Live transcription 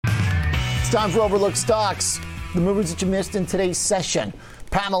Time for Overlooked Stocks, the movers that you missed in today's session.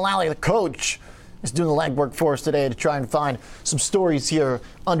 Pat Mullally, the coach, is doing the legwork for us today to try and find some stories here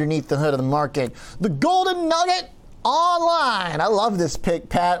underneath the hood of the market. The Golden Nugget Online. I love this pick,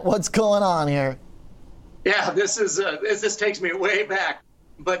 Pat. What's going on here? Yeah, this takes me way back,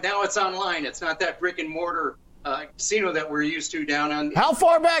 but now it's online. It's not that brick and mortar casino that we're used to down on. How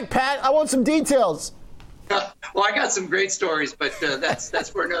far back, Pat? I want some details. Well, I got some great stories, but that's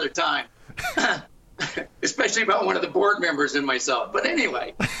for another time. Especially about one of the board members and myself. But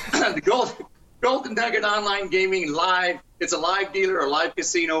anyway, the Golden Nugget Online Gaming Live. It's a live dealer, a live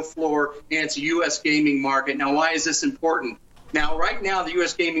casino floor, and it's a U.S. gaming market. Now, why is this important? Now, right now, the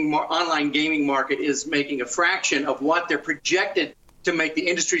U.S. online gaming market is making a fraction of what they're projected to make, the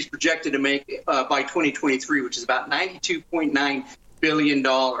industry's projected to make by 2023, which is about $92.9 billion.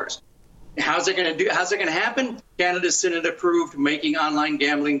 How's it going to happen? Canada's Senate approved making online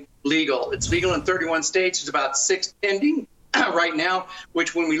gambling legal. It's legal in 31 states. There's about 6 pending right now,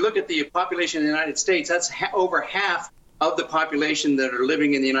 which when we look at the population in the United States, that's over half of the population that are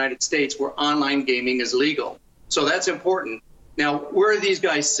living in the United States where online gaming is legal. So that's important. Now, where do these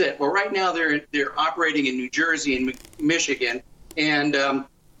guys sit? Well, right now they're operating in New Jersey and Michigan, and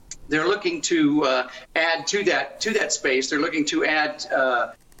they're looking to add to that space. They're looking to add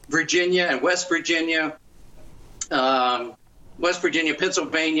Virginia and West Virginia,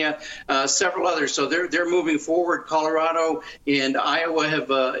 Pennsylvania, several others. So they're moving forward. Colorado and Iowa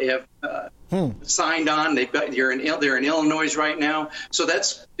have signed on. They're in Illinois right now. So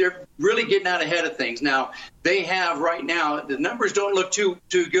they're really getting out ahead of things. Now they have right now, the numbers don't look too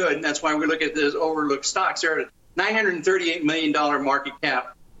good, and that's why we look at those overlooked stocks. They're at a $938 million market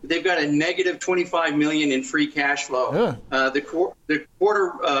cap. They've got a negative $25 million in free cash flow. Yeah. The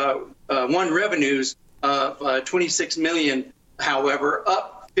quarter one revenues of $26 million, however,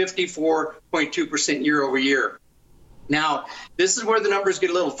 up 54.2% year over year. Now, this is where the numbers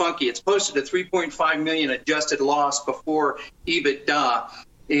get a little funky. It's posted a $3.5 million adjusted loss before EBITDA,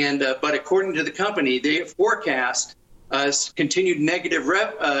 but according to the company, they forecast continued negative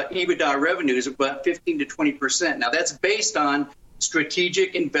EBITDA revenues of about 15 to 20%. Now, that's based on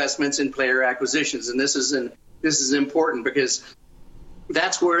strategic investments in player acquisitions, and this is important because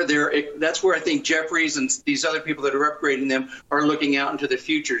that's where I think Jefferies and these other people that are upgrading them are looking out into the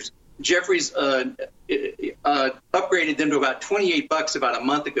futures. Jefferies upgraded them to about $28 about a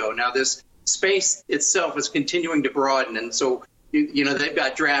month ago. Now this space itself is continuing to broaden, and so they've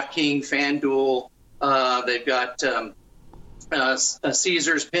got DraftKings, FanDuel, they've got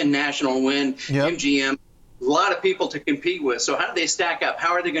Caesars, Penn National, Wynn, yep, MGM. A lot of people to compete with. So how do they stack up?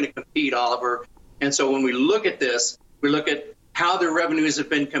 How are they going to compete, Oliver? And so when we look at this, we look at how their revenues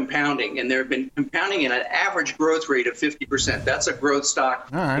have been compounding, and they've been compounding at an average growth rate of 50%. That's a growth stock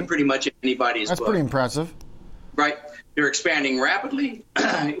in pretty much anybody's book. That's pretty impressive. Right. They're expanding rapidly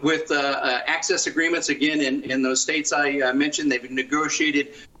with access agreements, again, in those states I mentioned. They've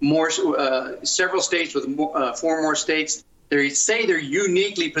negotiated several states with 4 more states. They say they're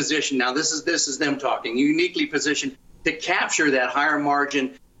uniquely positioned. Now, this is them talking. Uniquely positioned to capture that higher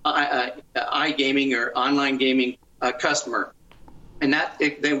margin iGaming or online gaming customer, and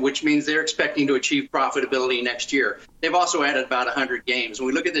which means they're expecting to achieve profitability next year. They've also added about 100 games. When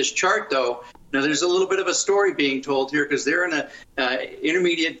we look at this chart, though, now there's a little bit of a story being told here because they're in an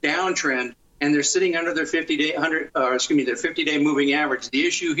intermediate downtrend, and they're sitting under their 50-day moving average. The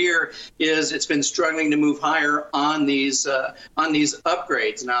issue here is it's been struggling to move higher on these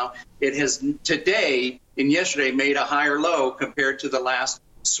upgrades. Now, it has today and yesterday made a higher low compared to the last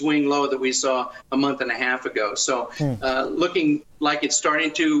swing low that we saw a month and a half ago. So looking like it's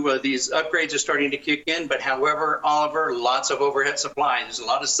starting to, these upgrades are starting to kick in. But however, Oliver, lots of overhead supply. There's a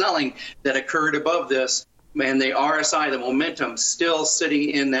lot of selling that occurred above this. And the RSI, the momentum, still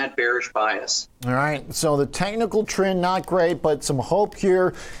sitting in that bearish bias. All right. So the technical trend, not great, but some hope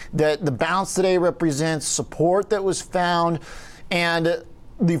here that the bounce today represents support that was found. And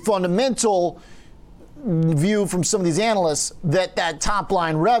the fundamental view from some of these analysts that top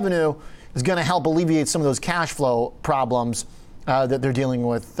line revenue is going to help alleviate some of those cash flow problems that they're dealing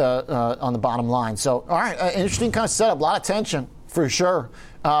with on the bottom line. So, all right, interesting kind of setup, a lot of tension for sure.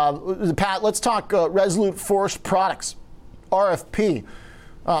 Pat, let's talk Resolute Forest Products, RFP.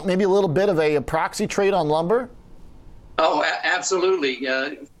 Maybe a little bit of a proxy trade on lumber? Oh, absolutely,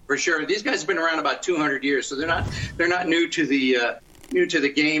 for sure. These guys have been around about 200 years, so they're not new to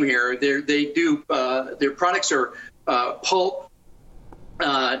the game here. Their products are pulp,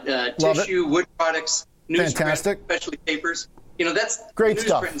 tissue, wood products, newsprint, especially papers. That's great newsprint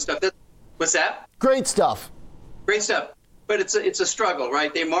stuff. And stuff. What's that? Great stuff. Great stuff. but it's a struggle,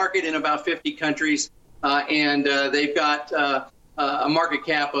 right? They market in about 50 countries, and they've got a market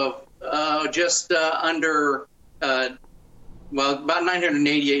cap of just under about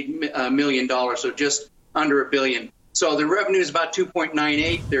 $988 million, so just under $1 billion. So the revenue is about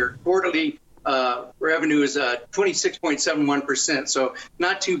 2.98. Their quarterly revenue is 26.71%. So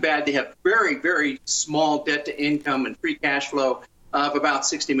not too bad. They have very, very small debt to income and free cash flow of about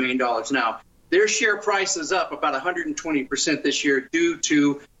 $60 million. Now, their share price is up about 120% this year due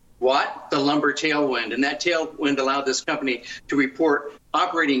to what? The lumber tailwind. And that tailwind allowed this company to report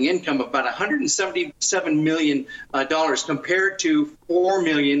operating income of about $177 million compared to $4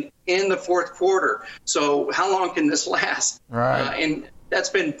 million in the fourth quarter. So how long can this last? Right. And that's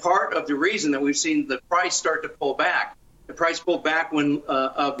been part of the reason that we've seen the price start to pull back. The price pulled back when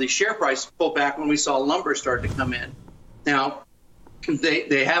of the share price pulled back when we saw lumber start to come in. Now,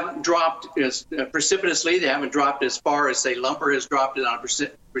 they haven't dropped as precipitously. They haven't dropped as far as, say, lumber has dropped it on a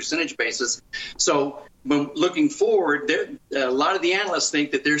percentage basis. So when looking forward, a lot of the analysts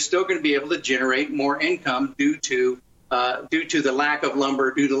think that they're still going to be able to generate more income due to the lack of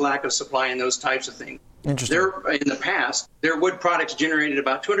lumber, due to the lack of supply and those types of things. Interesting. In the past, their wood products generated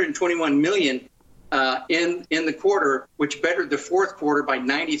about $221 million in the quarter, which bettered the fourth quarter by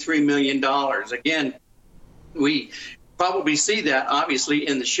 $93 million. Again, we probably see that obviously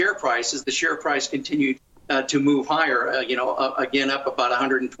in the share price as the share price continued to move higher, again up about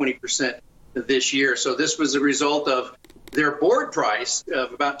 120% this year. So this was a result of their board price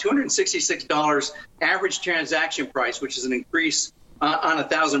of about $266 average transaction price, which is an increase on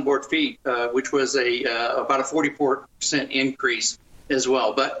 1,000 board feet, which was about a 44% increase as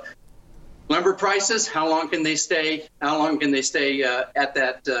well. But lumber prices, how long can they stay? How long can they stay at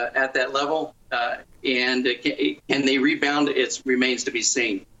that level? And can they rebound? It remains to be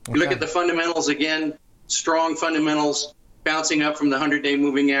seen. Okay. You look at the fundamentals again, strong fundamentals, bouncing up from the 100-day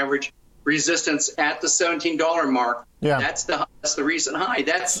moving average, resistance at the $17 mark. Yeah. That's the recent high.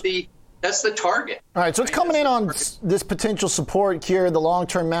 That's the target. All right, so it's coming in on this potential support here, the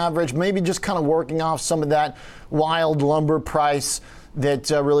long-term average, maybe just kind of working off some of that wild lumber price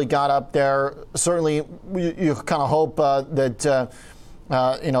that really got up there. Certainly, you kind of hope that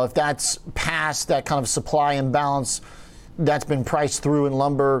if that's past that kind of supply imbalance that's been priced through in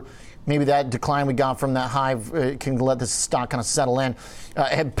lumber, maybe that decline we got from that high can let this stock kind of settle in.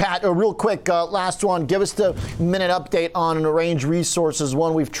 Pat, real quick, last one. Give us the minute update on Range Resources,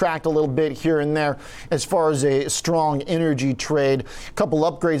 one we've tracked a little bit here and there as far as a strong energy trade. A couple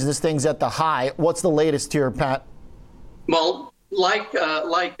upgrades, this thing's at the high. What's the latest here, Pat? Well, like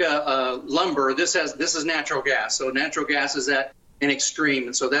lumber, this is natural gas. So natural gas is at an extreme,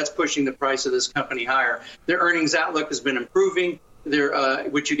 and so that's pushing the price of this company higher. Their earnings outlook has been improving.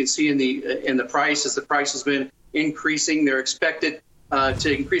 Which you can see in the price as the price has been increasing. They're expected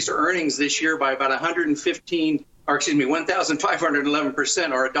to increase their earnings this year by about 1,511%,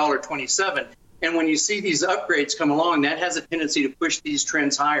 or $1.27. And when you see these upgrades come along, that has a tendency to push these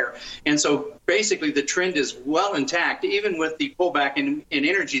trends higher. And so basically the trend is well intact, even with the pullback in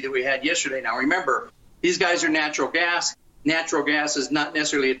energy that we had yesterday. Now remember, these guys are natural gas. Natural gas is not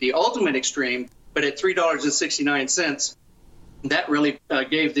necessarily at the ultimate extreme, but at $3.69. That really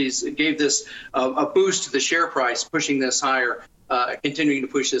gave this a boost to the share price, pushing this higher, continuing to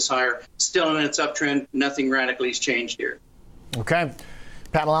push this higher. Still in its uptrend. Nothing radically has changed here. Okay.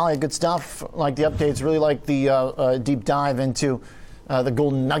 Pat Mullally, good stuff. Like the updates. Really like the deep dive into the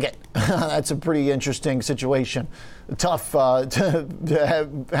golden nugget. That's a pretty interesting situation. Tough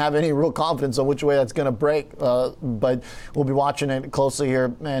to have any real confidence on which way that's going to break, but we'll be watching it closely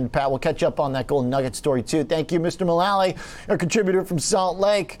here. And Pat, we'll catch up on that golden nugget story too. Thank you, Mr. Mullally, our contributor from Salt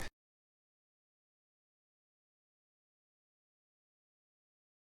Lake.